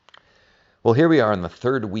Well, here we are in the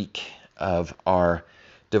third week of our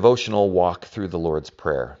devotional walk through the Lord's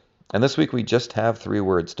Prayer. And this week we just have three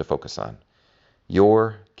words to focus on.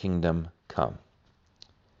 Your kingdom come.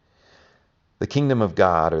 The kingdom of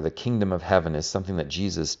God, or the kingdom of heaven, is something that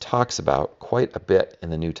Jesus talks about quite a bit in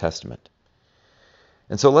the New Testament.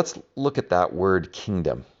 And so let's look at that word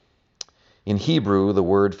kingdom. In Hebrew, the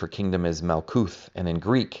word for kingdom is malkuth, and in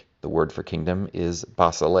Greek, the word for kingdom is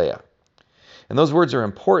basileia. And those words are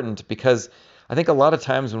important because I think a lot of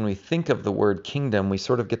times when we think of the word kingdom, we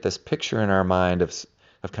sort of get this picture in our mind of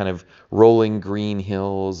kind of rolling green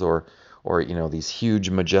hills or these huge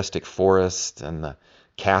majestic forests and the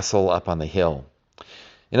castle up on the hill.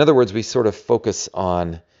 In other words, we sort of focus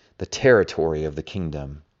on the territory of the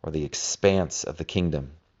kingdom or the expanse of the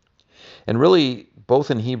kingdom. And really, both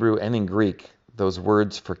in Hebrew and in Greek, those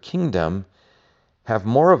words for kingdom have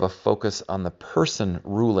more of a focus on the person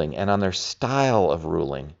ruling and on their style of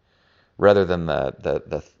ruling rather than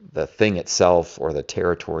the thing itself or the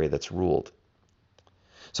territory that's ruled.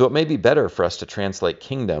 So it may be better for us to translate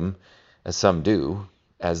kingdom, as some do,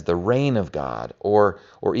 as the reign of God or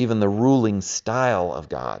even the ruling style of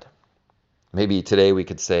God. Maybe today we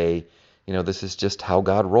could say, this is just how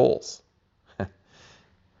God rolls.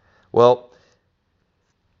 Well,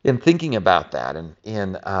 in thinking about that and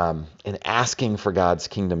in asking for God's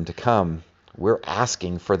kingdom to come, we're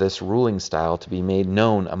asking for this ruling style to be made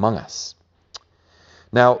known among us.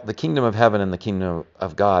 Now, the kingdom of heaven and the kingdom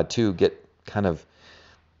of God, too,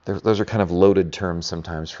 those are kind of loaded terms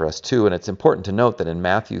sometimes for us, too. And it's important to note that in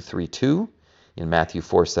Matthew 3:2, in Matthew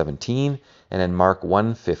 4:17, and in Mark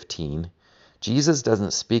 1:15, Jesus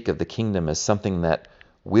doesn't speak of the kingdom as something that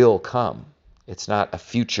will come. It's not a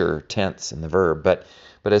future tense in the verb, but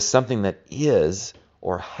as something that is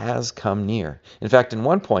or has come near. In fact, in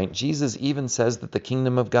one point, Jesus even says that the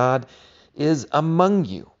kingdom of God is among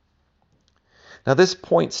you. Now, this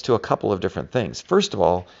points to a couple of different things. First of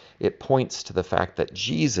all, it points to the fact that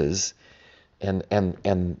Jesus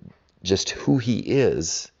and just who he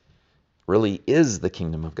is really is the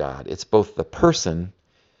kingdom of God. It's both the person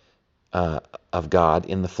of God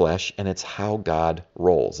in the flesh, and it's how God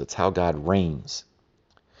rolls. It's how God reigns.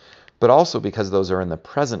 But also because those are in the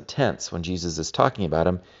present tense when Jesus is talking about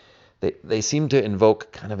them, they seem to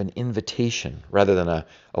invoke kind of an invitation rather than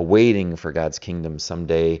a waiting for God's kingdom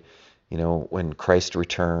someday, when Christ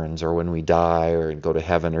returns or when we die or go to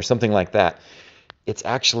heaven or something like that. It's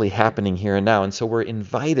actually happening here and now. And so we're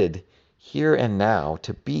invited here and now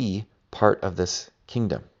to be part of this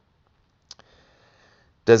kingdom.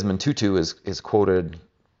 Desmond Tutu is quoted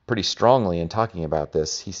pretty strongly in talking about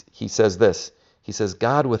this. He says this. He says,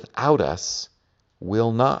 God without us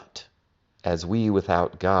will not, as we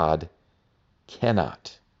without God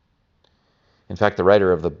cannot. In fact, the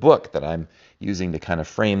writer of the book that I'm using to kind of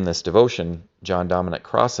frame this devotion, John Dominic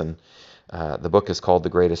Crossan, the book is called The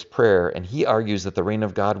Greatest Prayer, and he argues that the reign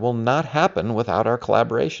of God will not happen without our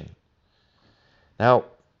collaboration. Now,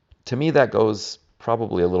 to me, that goes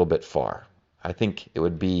probably a little bit far. I think it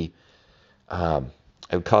would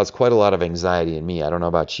cause quite a lot of anxiety in me, I don't know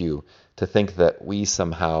about you, to think that we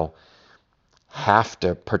somehow have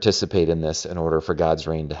to participate in this in order for God's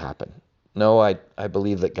reign to happen. No, I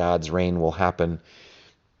believe that God's reign will happen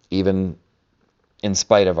even in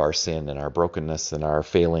spite of our sin and our brokenness and our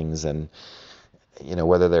failings and,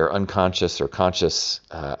 whether they're unconscious or conscious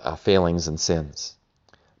failings and sins.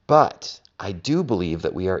 But I do believe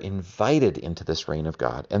that we are invited into this reign of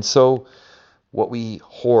God. And so what we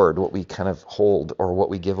hoard, what we kind of hold, or what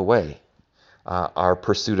we give away, our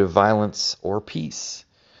pursuit of violence or peace,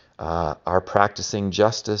 our practicing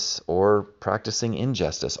justice or practicing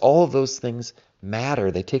injustice. All of those things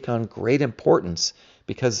matter. They take on great importance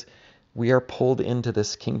because we are pulled into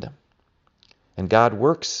this kingdom. And God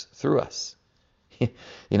works through us.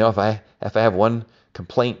 If I have one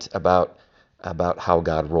complaint about how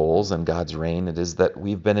God rolls and God's reign, it is that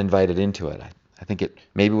we've been invited into it. I think it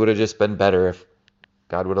maybe would have just been better if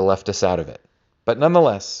God would have left us out of it. But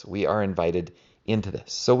nonetheless, we are invited into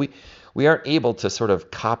this. So we aren't able to sort of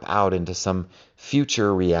cop out into some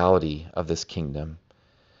future reality of this kingdom,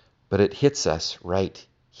 but it hits us right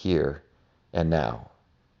here and now.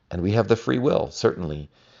 And we have the free will, certainly,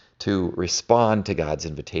 to respond to God's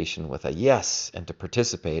invitation with a yes and to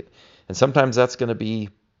participate. And sometimes that's going to be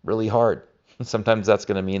really hard. Sometimes that's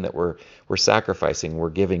going to mean that we're sacrificing, we're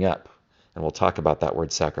giving up. And we'll talk about that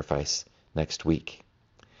word sacrifice next week.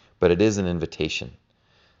 But it is an invitation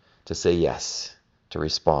to say yes, to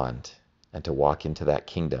respond, and to walk into that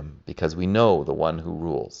kingdom because we know the one who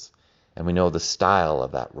rules, and we know the style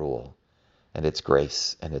of that rule, and its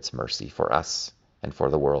grace and its mercy for us and for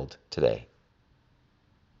the world today.